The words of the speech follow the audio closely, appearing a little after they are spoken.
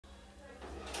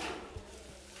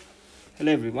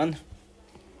Hello everyone,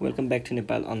 welcome back to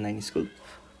Nepal online school.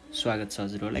 स्वागत छ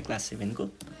हजुरहरुलाई class 7 को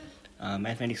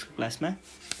म्याथमेटिक्स को क्लासमा।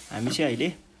 हामी चाहिँ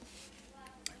अहिले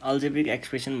अल्जेब्रिक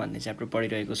एक्सप्रेसन भन्ने च्याप्टर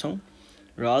पढिरहेको छौं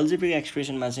र अल्जेब्रिक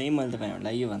एक्सप्रेसनमा चाहिँ मैले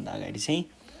तपाईहरुलाई यो भन्दा अगाडि चाहिँ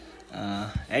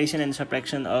Edison and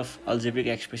सबट्र्याक्सन of algebraic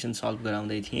expression solve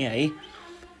गराउँदै थिए है।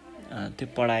 त्यो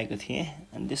पढाएको थिए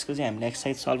अनि त्यसको चाहिँ हामीले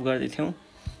एक्सरसाइज सल्भ गर्दै थियौं।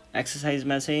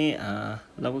 एक्सरसाइजमा चाहिँ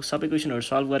लगभग सबै क्वेशनहरु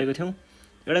सल्भ गरेको थियौं।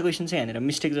 एउटा क्वेशन चाहिँ यहाँनिर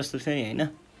मिस्टेक जस्तो थियो नि हैन,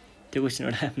 त्यो क्वेशन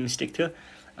एउटा मिस्टेक थियो।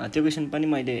 त्यो क्वेशन पनि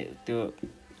मैले त्यो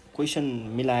क्वेशन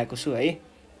मिलाएको छु है।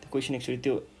 त्यो क्वेशन एक्चुअली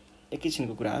त्यो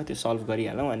एकैछिनको कुरा हो, त्यो सल्भ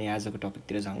गरिहालौं अनि आजको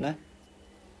टपिकतिर जाउँला।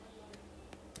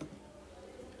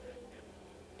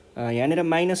 यहाँनिर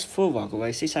 -4 भएको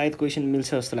भए चाहिँ सायद क्वेशन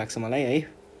मिल्छ जस्तो लाग्छ मलाई है।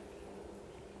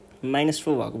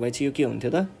 -4 भएको भए चाहिँ यो के हुन्थ्यो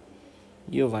त?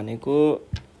 यो भनेको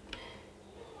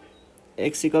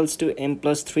x =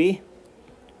 m+3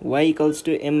 y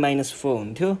 = m-4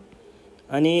 हुन्थ्यो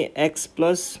अनि x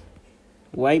 +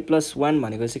 y + 1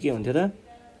 भनेको चाहिँ के हुन्थ्यो त?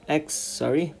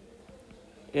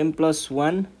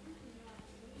 m+1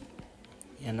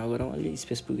 यहाँ नगरौँ, अलि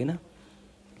स्पेस पुगेन।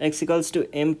 x =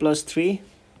 m+3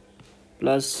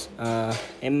 +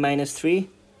 m-3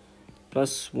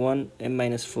 + 1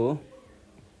 m-4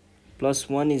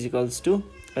 + 1 =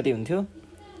 कति हुन्थ्यो?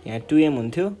 यहाँ 2m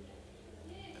हुन्थ्यो,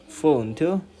 4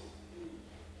 हुन्थ्यो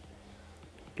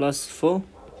 +4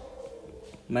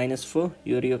 -4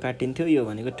 यो काटिन्थ्यो, यो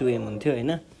भनेको 2m हुन्थ्यो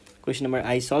हैन। Question number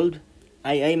I solve.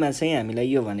 I मा चाहिँ हामीलाई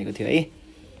यो भनेको थियो है।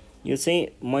 यो चाहिँ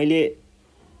मैले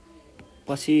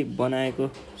पछि बनाएको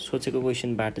सोचेको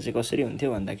क्वेशनबाट चाहिँ कसरी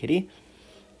हुन्थ्यो भन्दाखेरि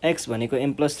x भनेको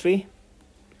m+3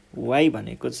 y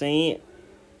भनेको चाहिँ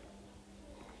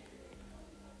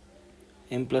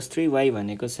m+3 y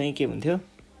भनेको चाहिँ के हुन्थ्यो?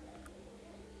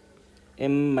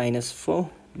 m-4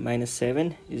 -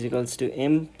 7 =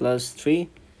 m+3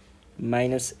 -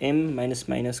 m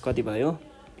 - कति भयो?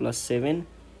 +7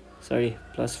 सरी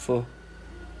 +4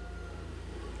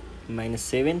 -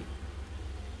 7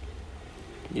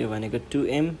 यो भनेको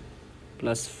 2m +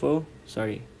 4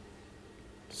 सरी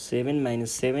 7 -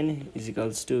 7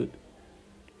 =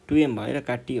 2m भएर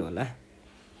काटियो होला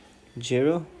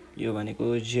 0। यो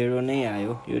भनेको 0 नै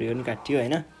आयो, यो पनि काटियो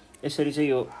हैन। यसरी चाहिँ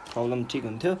यो प्रब्लम ठीक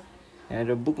हुन्थ्यो।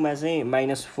 यहाँ बुकमा चाहिँ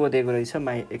 -4 दिएको रहेछ,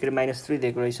 -3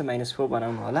 दिएको रहेछ, -4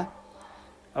 बनाउनु होला।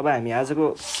 अब हामी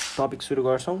आजको टपिक सुरु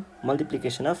गर्छौं,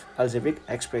 मल्टिप्लिकेसन अफ अल्जेब्रिक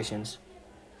एक्सप्रेसन्स।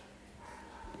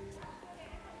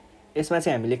 यसमा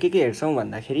चाहिँ हामीले के हेर्छौं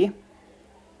भन्दाखेरि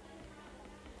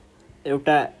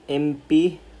एउटा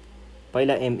mp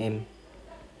पहिला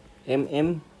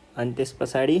mm अनि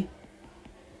त्यसपछि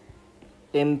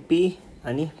mp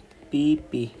अनि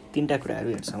pp तीनटा कुराहरु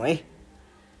हेर्छौं है।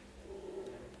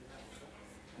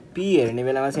 p हेर्ने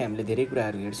बेलामा चाहिँ हामीले धेरै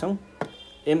कुराहरु हेर्छौं।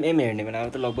 mm हेर्ने बेलामा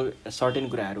त लगभग सर्टेन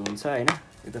कुराहरु हुन्छ हैन,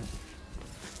 एकदम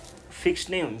फिक्स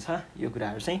नै हुन्छ यो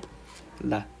कुराहरु चाहिँ।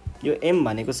 ल यो m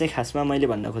भनेको चाहिँ खासमा मैले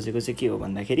भन्न खोजेको चाहिँ के हो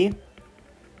भन्दाखेरि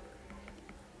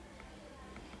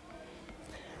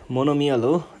मोनोमियल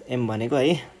हो m भनेको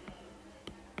है।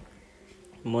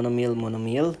 मोनोमियल।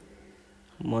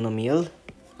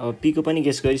 अब p को पनि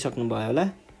गेस गरिसक्नु भयो होला,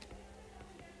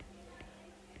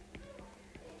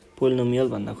 पोलिनोमियल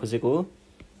भन्न खोजेको हो।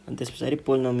 अनि त्यसपछि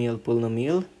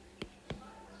पोलिनोमियल।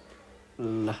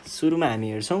 ल सुरुमा हामी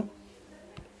हेर्छौं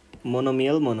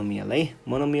मोनोमियल है।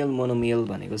 मोनोमियल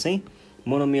भनेको चाहिँ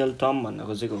मोनोमियल टर्म भन्न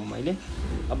खोजेको हो मैले।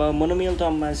 अब मोनोमियल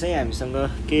टर्ममा चाहिँ हामीसँग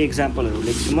के एक्जाम्पलहरु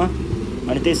लेख्छु म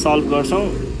अनि त्यही सल्भ गर्छौं।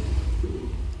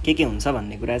 के हुन्छ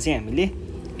भन्ने कुरा चाहिँ हामीले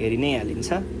हेरि नै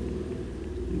हालिन्छ।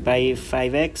 by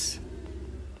 5x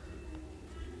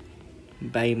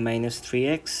by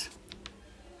 -3x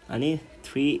अनि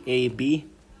 3ab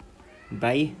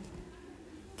by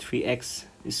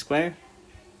 3x²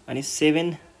 अनि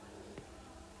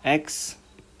 7x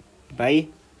by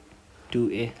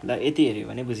 2a। ल यति हेर्यो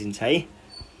भने बुझिन्छ है।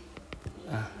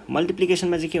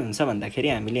 मल्टिप्लिकेसनमा चाहिँ के हुन्छ भन्दाखेरि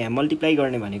हामीले यहाँ मल्टिप्लाई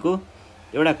गर्ने भनेको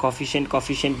एउटा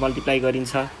कोएफिसिएन्ट मल्टिप्लाई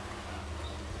गरिन्छ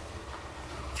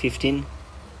 15,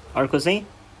 अर्को चाहिँ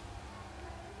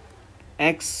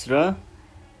x र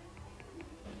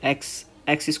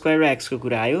x² र x को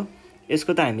कुरा आयो।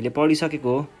 यसको त हामीले पढिसकेको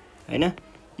हो हैन।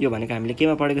 यो भनेको हामीले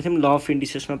केमा पढेको थियौं? ल अफ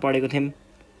इन्डिसेसमा पढेको थियौं।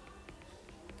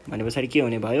 भनेपछि के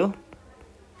हुने भयो?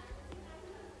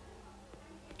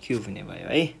 क्युब हुने भयो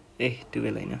है।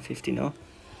 12 हैन 15 हो।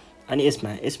 अनि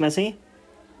यसमा चाहिँ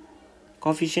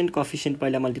कोएफिसिएन्ट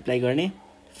पहिला मल्टिप्लाई गर्ने।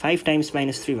 5 ×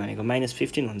 -3 भनेको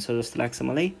 -15 हुन्छ जस्तो लाग्छ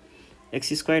मलाई।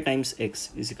 x² × x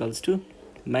 =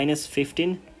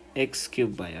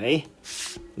 -15x³ भयो है।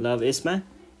 ल अब यसमा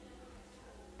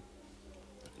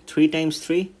 3 ×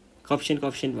 3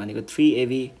 कोएफिसिएन्ट भनेको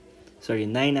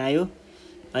 9 आयो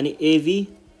अनि एभी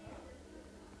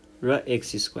र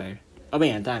एक्स स्क्वायर। अब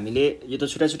यहाँ त हामीले यो त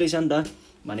छुट्टा छुट्टै छ नि त,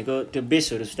 भनेको त्यो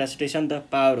बेसहरू छुट्टा छुट्टै छ नि त,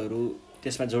 पावरहरू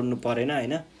त्यसमा जोड्नु परेन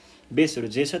हैन। बेसहरू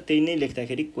जे छ त्यही नै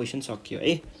लेख्दाखेरि क्वेसन सकियो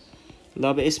है। ल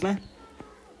अब यसमा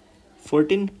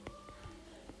 14xa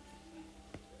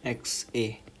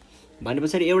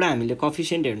भनेपछि एउटा हामीले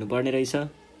कोएफिसिएन्ट हेर्नु पर्ने रहेछ।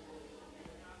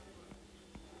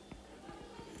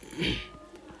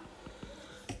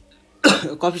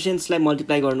 कोएफिसिएन्ट्सलाई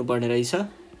मल्टिप्लाई गर्नु पर्ने रहेछ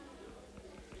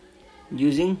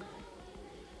युजिङ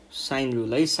साइन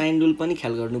रुल है। साइन रुल पनि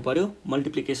ख्याल गर्नु पर्यो।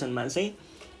 मल्टिप्लिकेसनमा चाहिँ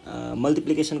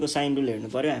मल्टिप्लिकेसनको साइन रुल हेर्नु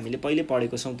पर्यो, हामीले पहिले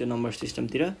पढेको छौं त्यो नम्बर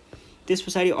सिस्टमतिर।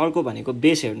 त्यसपछि अर्को भनेको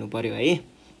बेस हेर्नु पर्यो है।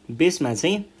 बेसमा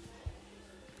चाहिँ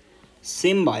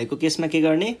सेम भएको केसमा के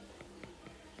गर्ने,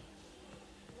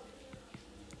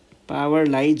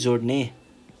 पावरलाई जोड्ने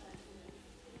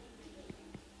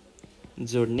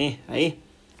है।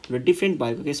 र डिफरेन्ट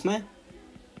भएको केसमा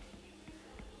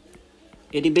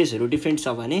यदि बेसहरू डिफरेन्ट छ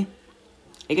भने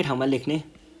एकै ठाउँमा लेख्ने।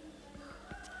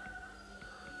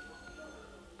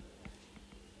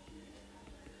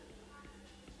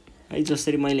 है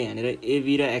जसरी मैले यहाँनिर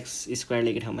एभी र एक्स स्क्वायर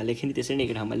एकै ठाउँमा लेखेँ नि त्यसरी नै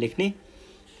एकै ठाउँमा लेख्ने।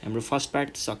 हाम्रो फर्स्ट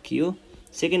पार्ट सकियो।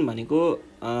 सेकेन्ड भनेको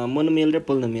मोनोमियल र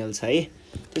पोलिनोमियल छ है।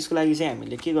 त्यसको लागि चाहिँ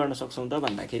हामीले के गर्न सक्छौं त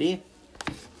भन्दाखेरि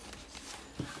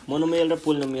मोनोमियल र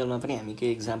पोलिनोमियलमा पनि हामी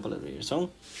के एक्जाम्पलहरु हेर्छौं।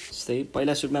 जस्तै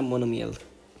पहिला सुरुमा monomial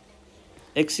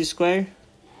x square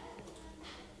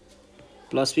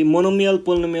plus be. Monomial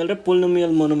polynomial र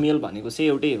पोलिनोमियल मोनोमियल भनेको चाहिँ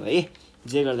एउटै हो है,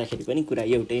 जे गर्दाखेरि पनि कुरा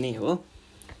एउटै नै हो।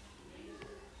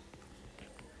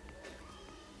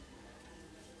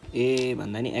 ए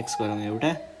भन्दा नि एक्स गरौँ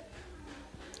एउटा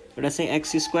चाहिँ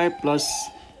x square plus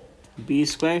be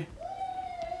square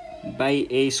by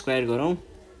A square गरौँ।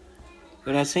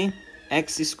 एउटा चाहिँ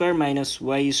x square minus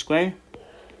Y square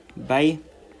by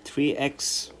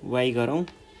 3xy गरौँ।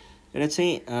 एउटा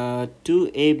चाहिँ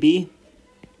 2ab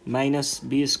minus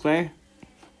be square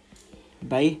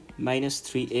by minus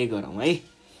 3a गरौँ है।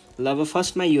 ल अब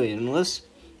फर्स्टमा यो हेर्नुहोस्,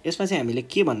 यसमा चाहिँ हामीले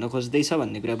के भन्न खोज्दैछ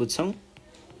भन्ने कुरा बुझ्छौँ।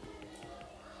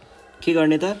 के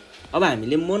गर्ने त, अब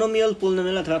हामीले मोनोमियल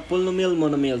पोलिनोमियल अथवा पोलिनोमियल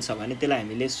मोनोमियल छ भने त्यसलाई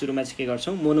हामीले सुरुमा चाहिँ के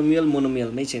गर्छौं, मोनोमियल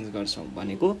मोनोमियलमै चेन्ज गर्छौं।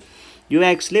 भनेको यो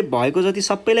x ले भएको जति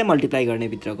सबैलाई मल्टिप्लाई गर्ने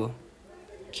भित्रको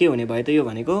के हुने भयो त, यो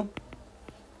भनेको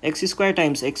x स्क्वायर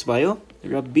टाइम्स x भयो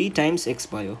र b टाइम्स x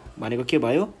भयो। भनेको के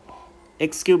भयो,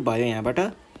 x क्यूब भयो, यहाँबाट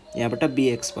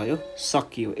bx भयो।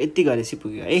 सकियो, यति गरेपछि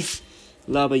पुग्यो है।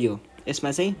 ल अब यो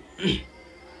यसमा चाहिँ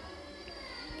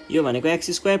यो भनेको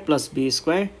x square plus b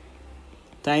square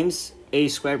times a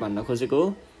square भन्न खोजेको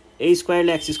हो। a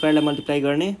स्क्वायरले x स्क्वायरलाई मल्टिप्लाई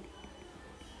गर्ने,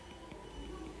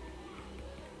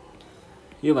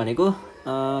 यो भनेको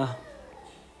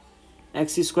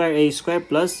x square a square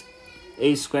plus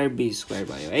a square b square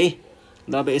भयो है।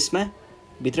 ल अब यसमा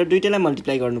भित्र दुईटैलाई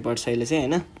मल्टिप्लाई गर्नुपर्छ अहिले चाहिँ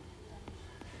हैन।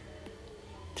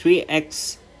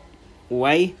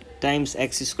 3xy times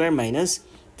x square minus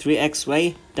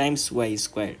 3xy times y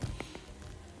square.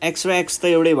 x र x त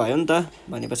एउटै भयो नि त,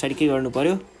 भने पछाडि के गर्नु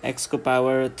पर्यो, x को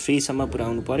पावर 3 सम्म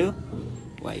पुर्याउनु पर्यो,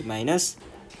 y माइनस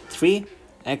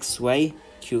 3xy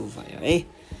क्यूब भयो है।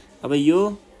 अब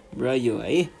यो र यो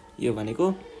है, यो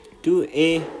भनेको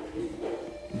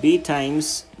 2ab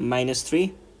टाइम्स माइनस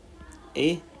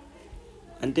 3a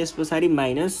अनि त्यस पछाडि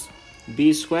minus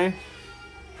b square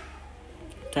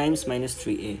times minus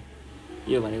 3a।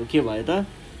 यो भनेको के भयो त,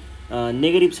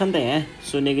 नेगेटिभ छ नि त यहाँ,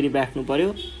 सो नेगेटिभ राख्नु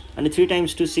पर्यो। अनि 3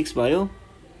 टाइम्स 2 6 भयो,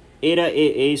 a र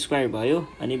a स्क्वायर भयो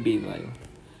अनि b भयो,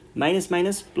 माइनस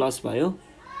माइनस प्लस भयो।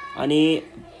 अनि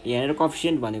यहाँनिर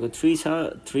कोएफिसिएन्ट भनेको 3 छ,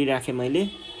 3 राखेँ मैले,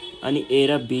 अनि a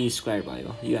र b स्क्वायर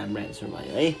भयो। यो हाम्रो एन्सर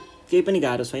भयो है। केही पनि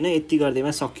गाह्रो छैन, यति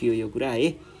गर्दैमा सकियो यो कुरा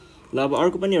है। ल अब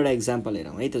अर्को पनि एउटा एक्जाम्पल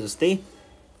हेरौँ है त। जस्तै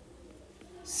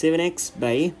 7x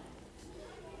by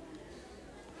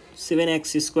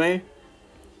 7x square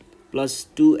plus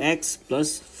 2x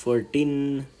plus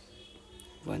 14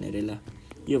 भनेर। ल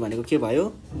यो भनेको के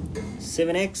भयो,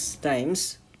 7x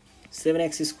times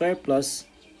 7x square plus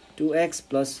 2x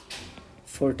plus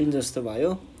 14 जस्तो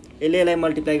भयो। यसलाई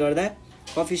मल्टिप्लाई गर्दा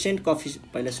कोएफिसिएन्ट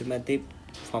पहिला सुरुमा त्यही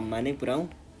फर्ममा नै पुर्याउँ।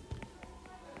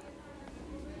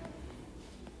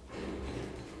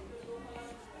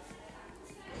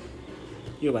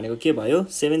 यो भनेको के भयो,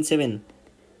 7 7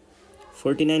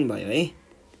 49 भयो है।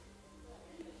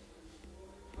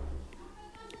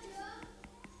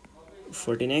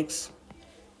 (14x)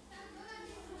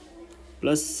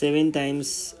 प्लस 7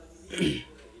 टाइम्स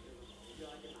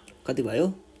कति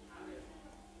भयो,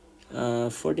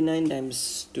 49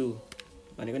 टाइम्स 2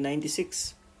 भनेको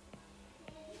 96।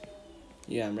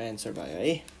 यो हाम्रो एन्सर भयो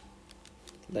है।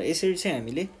 ल यसरी चाहिँ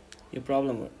हामीले यो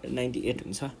प्रब्लम 98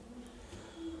 हुन्छ।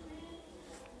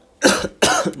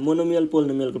 मोनोमियल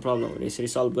पोलिनोमियलको प्रब्लमहरु यसरी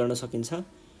सल्भ गर्न सकिन्छ।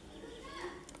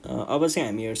 अब चाहिँ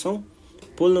हामी हेर्छौं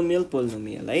पोलिनोमियल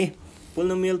पोलिनोमियल है।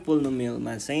 पोलिनोमियल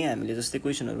पोलिनोमियलमा चाहिँ हामीले जस्तै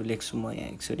क्वेशनहरु लेख्छु म यहाँ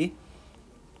एकचोटी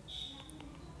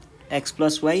x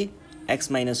 + y x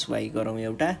 - y गरौँ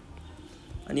एउटा,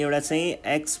 अनि एउटा चाहिँ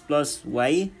x +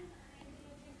 y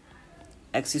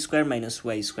x² -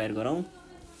 y² गरौँ,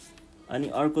 अनि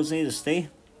अर्को चाहिँ जस्तै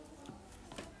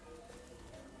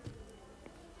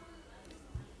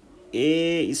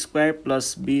a²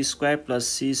 + b² +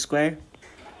 c²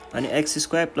 अनि x²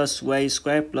 + y²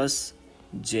 +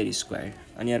 z²,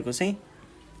 अनि अर्को चाहिँ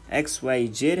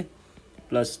xyz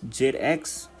 + zx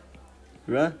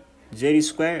र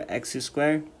z²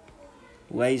 x²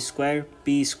 y²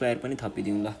 p² पनि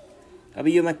थपिदिउँ ल। अब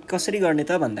योमा कसरी गर्ने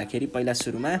त भन्दाखेरि पहिला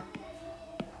सुरुमा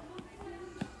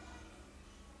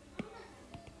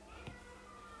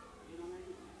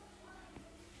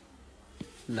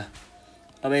ल,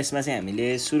 अब यसमा चाहिँ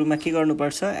हामीले सुरुमा के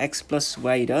गर्नुपर्छ, x +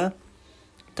 y र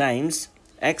टाइम्स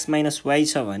x - y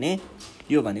छ भने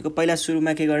यो भनेको पहिला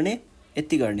सुरुमा के गर्ने,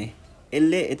 यति गर्ने,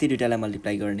 यसले यति दुईटालाई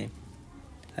मल्टिप्लाई गर्ने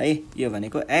है। यो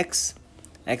भनेको x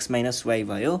x - y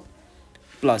भयो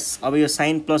प्लस, अब यो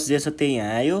साइन प्लस जे छ त्यही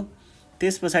यहाँ आयो।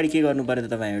 त्यसपछि के गर्नु पर्यो त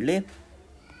तपाईहरुले,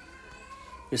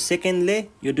 यो सेकेन्डले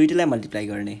यो दुईटालाई मल्टिप्लाई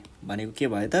गर्ने भनेको के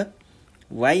भयो त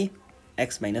y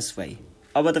x - y।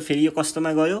 अब त फेरि यो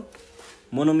कस्तोमा गयो,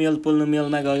 मोनोमियल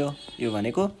पोलिनोमियलमा गयो। यो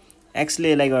भनेको x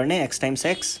ले यसलाई गर्ने x टाइम्स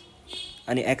x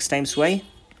अनि x टाइम्स y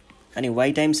अनि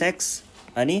y टाइम्स x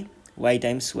अनि y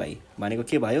टाइम्स y भनेको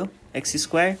के भयो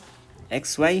x²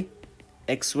 xy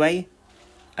xy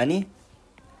अनि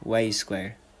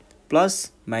y²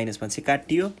 प्लस माइनसमा चाहिँ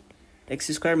काटियो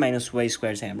x² -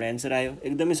 y² चाहिँ हाम्रो आन्सर आयो।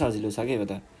 एकदमै सजिलो छ के हो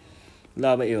त। ल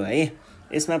अब यो है,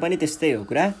 यसमा पनि त्यस्तै हो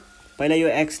कुरा। पहिला यो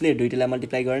x ले दुईटालाई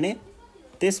मल्टिप्लाई गर्ने,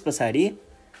 त्यसपछि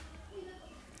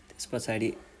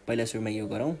पहिला सुरुमा यो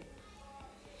गरौँ,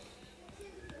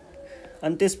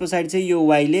 अनि त्यसपछि चाहिँ यो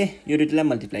y ले यो दुईटालाई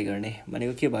मल्टिप्लाई गर्ने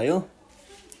भनेको के भयो,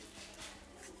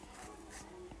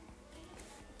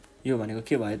 यो भनेको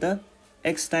के भयो त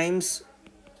x times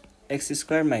x²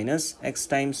 - x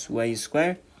times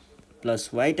y² plus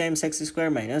y times x²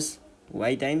 -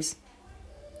 y times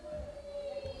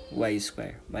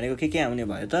y² भनेको के आउने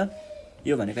भयो त,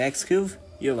 यो भनेको x³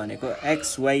 यो भनेको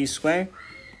xy²,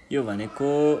 यो भनेको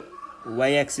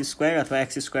yx² अथवा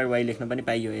x² y लेख्न पनि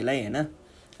पाइयो यसलाई हैन।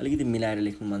 अलिकति मिलाएर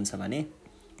लेख्नु मन छ भने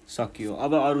सकियो।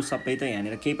 अब अरु सबै त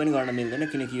यहाँनेर केही पनि गर्न मिल्दैन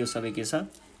किनकि यो सबै के छ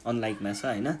अनलाइकमा छ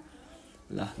हैन।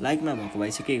 ल लाइकमा भएको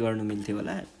भए चाहिँ के गर्नु मिल्थ्यो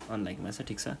होला, अनलाइकमा छ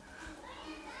ठीक छ।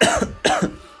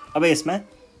 अब यसमा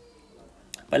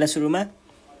पहिला सुरुमा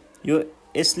यो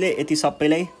यसले यति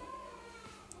सबैलाई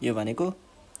यो भनेको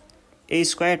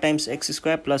a² times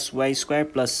x² plus y²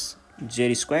 plus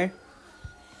z²,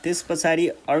 त्यसपछि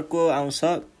अर्को आउँछ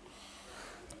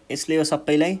यसले यो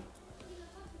सबैलाई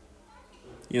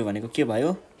यो भनेको के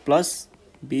भयो plus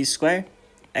b²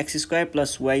 x²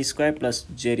 plus y² plus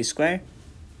z²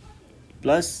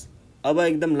 plus अब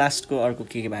एकदम लास्टको अर्को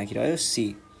के बाँकी रह्यो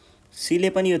c ले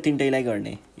पनि यो तीनटैलाई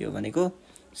गर्ने, यो भनेको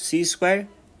c²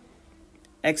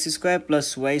 x²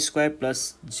 plus y²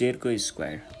 plus z²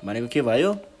 भनेको के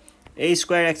भयो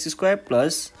a² x²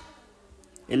 प्लस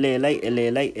यसले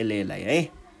यसलाई है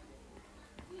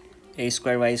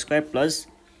a² y² plus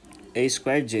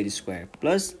a² z²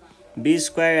 plus b²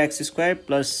 x²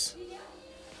 plus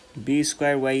b²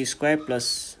 y²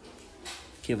 plus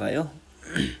के भयो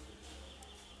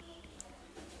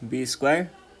b²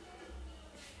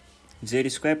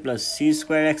 z² plus c²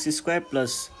 x²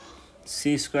 plus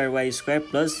c² y²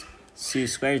 plus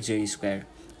c² z²।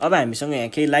 अब हामीसँग यहाँ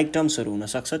केही लाइक टर्म्सहरु हुन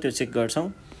सक्छ, त्यो चेक गर्छौं।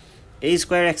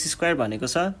 a² x² भनेको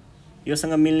छ,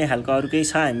 योसँग मिल्ने खालको अरु केही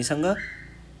छ हामीसँग,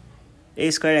 a²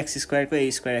 x² को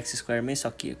a² x² मै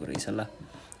सकिएको रहेछ। ल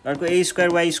अर्को a²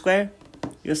 y²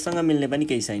 योसँग मिल्ने पनि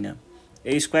केही छैन,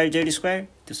 a² z²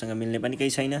 त्योसँग मिल्ने पनि केही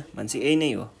छैन भन्छ, यही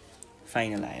नै हो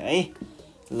फाइनल आयो है।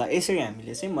 ल यसरी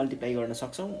हामीले चाहिँ मल्टिप्लाई गर्न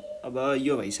सक्छौं। अब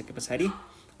यो भइसकेपछि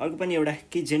अर्को पनि एउटा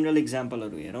के जनरल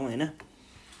एक्जाम्पलहरु हेरौं हैन।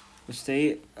 जस्तै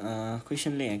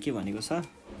क्वेशनले यहाँ के भनेको छ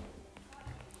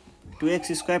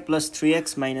 2x² + 3x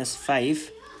 - 5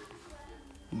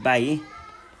 by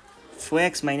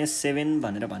 4x - 7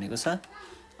 भनेर भनेको छ।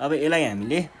 अब यसलाई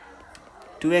हामीले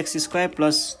 2x²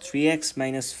 + 3x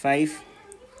 - 5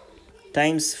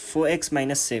 टाइम्स 4x -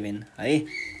 7 है।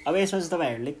 अब यसमा चाहिँ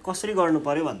तपाईहरुले कसरी गर्नु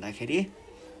पर्यो भन्दाखेरि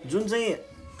जुन चाहिँ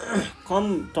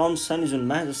कम टर्म्स छ नि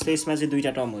जुनमा, जस्तै यसमा चाहिँ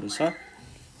दुईटा टर्महरु छ,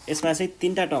 यसमा चाहिँ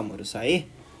तीनटा टर्महरु छ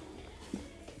है।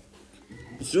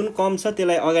 जुन कम छ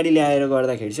त्यसलाई अगाडि ल्याएर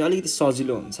गर्दाखेरि चाहिँ अलिकति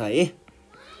सजिलो हुन्छ है।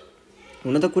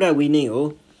 हुन त कुरा उही नै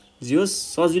हो, जे होस्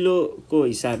सजिलोको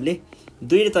हिसाबले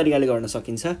दुईटै तरिकाले गर्न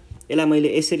सकिन्छ। यसलाई मैले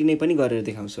यसरी नै पनि गरेर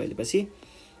देखाउँछु अहिले पछि।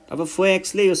 अब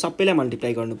 4x ले यो सबैलाई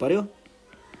मल्टिप्लाई गर्नु पर्यो।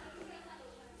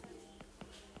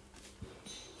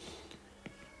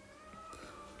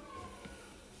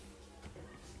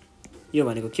 यो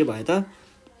भनेको के भयो त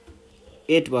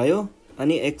 8 भयो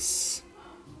अनि x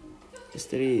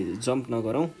यसरी जम्प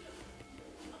नगरौँ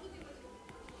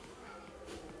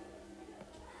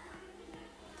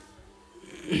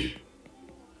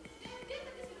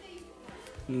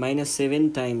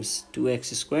 -7 times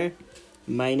 2x square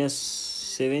minus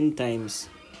 7 times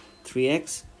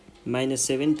 3x minus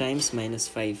 7 times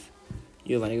 -5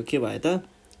 यो भनेको के भयो त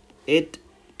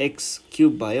 8x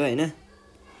क्यूब भयो हैन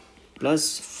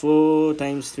प्लस 4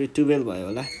 times 3 12 भयो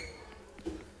होला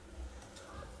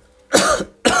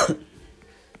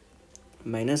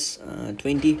minus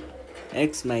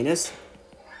 20x minus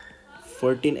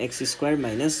 14x square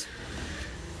minus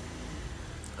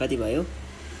कति भयो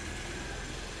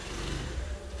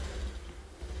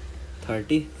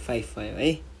 35 भयो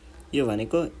है। यो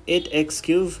भनेको 8x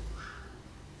क्यूब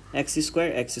x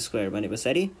स्क्वायर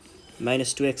भनेपछि minus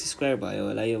 2x square भयो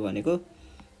होला। यो भनेको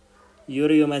यो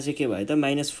र योमा चाहिँ के भयो त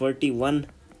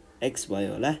 -41x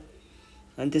भयो होला।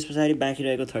 अनि त्यसपछि बाँकी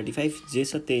रहेको 35 जे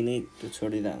छ त्यही नै त्यो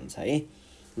छोडिदा हुन्छ है।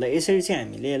 ल यसरी चाहिँ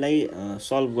हामीले यसलाई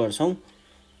सल्भ गर्छौं।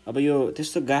 अब यो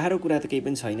त्यस्तो गाह्रो कुरा त केही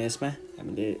पनि छैन, यसमा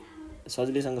हामीले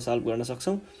सजिलैसँग सल्भ गर्न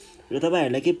सक्छौं। र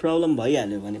तपाईहरुलाई के प्रब्लम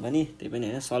भइहाल्यो भने पनि त्यही पनि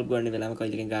हैन सल्भ गर्ने बेलामा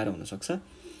कहिलेकाहीँ गाह्रो हुन सक्छ।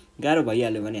 गाह्रो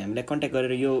भइहाल्यो भने हामीलाई कन्ट्याक्ट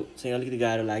गरेर यो चाहिँ अलिकति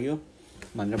गाह्रो लाग्यो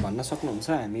भनेर भन्न सक्नुहुन्छ।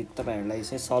 हामी तपाईहरुलाई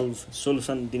चाहिँ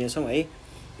सोलुसन दिनेछौं है।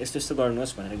 यस्तो यस्तो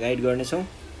गर्नुहोस् भनेर गाइड गर्नेछौं।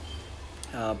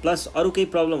 प्लस अरु केही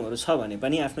प्रब्लमहरु छ भने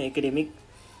पनि आफ्नो एकाडेमिक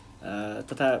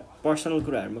तथा पर्सनल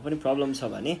कुराहरुमा पनि प्रब्लम छ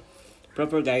भने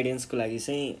प्रपर गाइडेन्सको लागि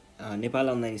चाहिँ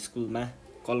नेपाल अनलाइन स्कुलमा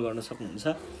कल गर्न सक्नुहुन्छ।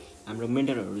 हाम्रो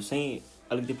मेन्टरहरु चाहिँ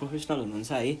अलिकति प्रोफेसनल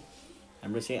हुनुहुन्छ है।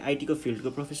 हाम्रो चाहिँ आईटी को फिल्डको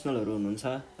प्रोफेसनलहरु हुनुहुन्छ,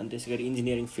 अनि त्यसैगरी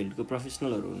इन्जिनियरिङ फिल्डको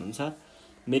प्रोफेसनलहरु हुनुहुन्छ,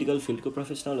 मेडिकल फिल्डको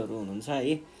प्रोफेसनलहरु हुनुहुन्छ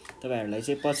है। तपाईहरुलाई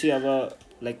चाहिँ पछि अब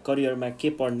लाइक करियरमा के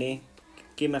पढ्ने,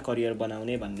 केमा करियर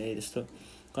बनाउने भन्ने जस्तो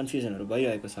कन्फ्युजनहरु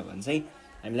भइरहेको छ भने चाहिँ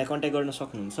हामीलाई कन्ट्याक्ट गर्न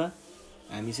सक्नुहुन्छ।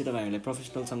 हामी चाहिँ तपाईहरुलाई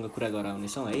प्रोफेसनलसँग कुरा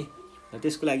गराउनेछौं है। र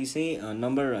त्यसको लागि चाहिँ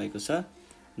नम्बर रहेको छ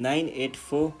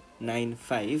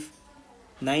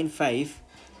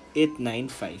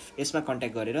 9849595895। यसमा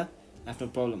कन्ट्याक्ट गरेर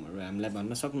आफ्नो प्रब्लमहरु हामीलाई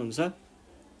भन्न सक्नुहुन्छ।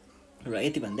 र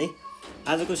यति भन्दै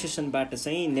आजको सेसनबाट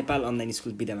चाहिँ नेपाल अनलाइन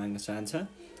स्कुल बिदा माग्न चाहन्छ।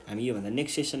 हामी यो भन्दा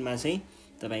नेक्स्ट सेसनमा चाहिँ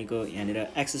तपाईको यहाँनिर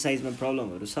एक्सरसाइजमा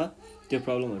प्रब्लमहरु छ, त्यो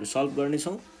प्रब्लमहरु सल्भ गर्ने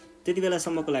छौं। त्यति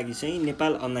बेलासम्मको लागि चाहिँ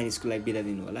नेपाल अनलाइन स्कुललाई बिदा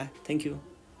दिनु होला। Thank you.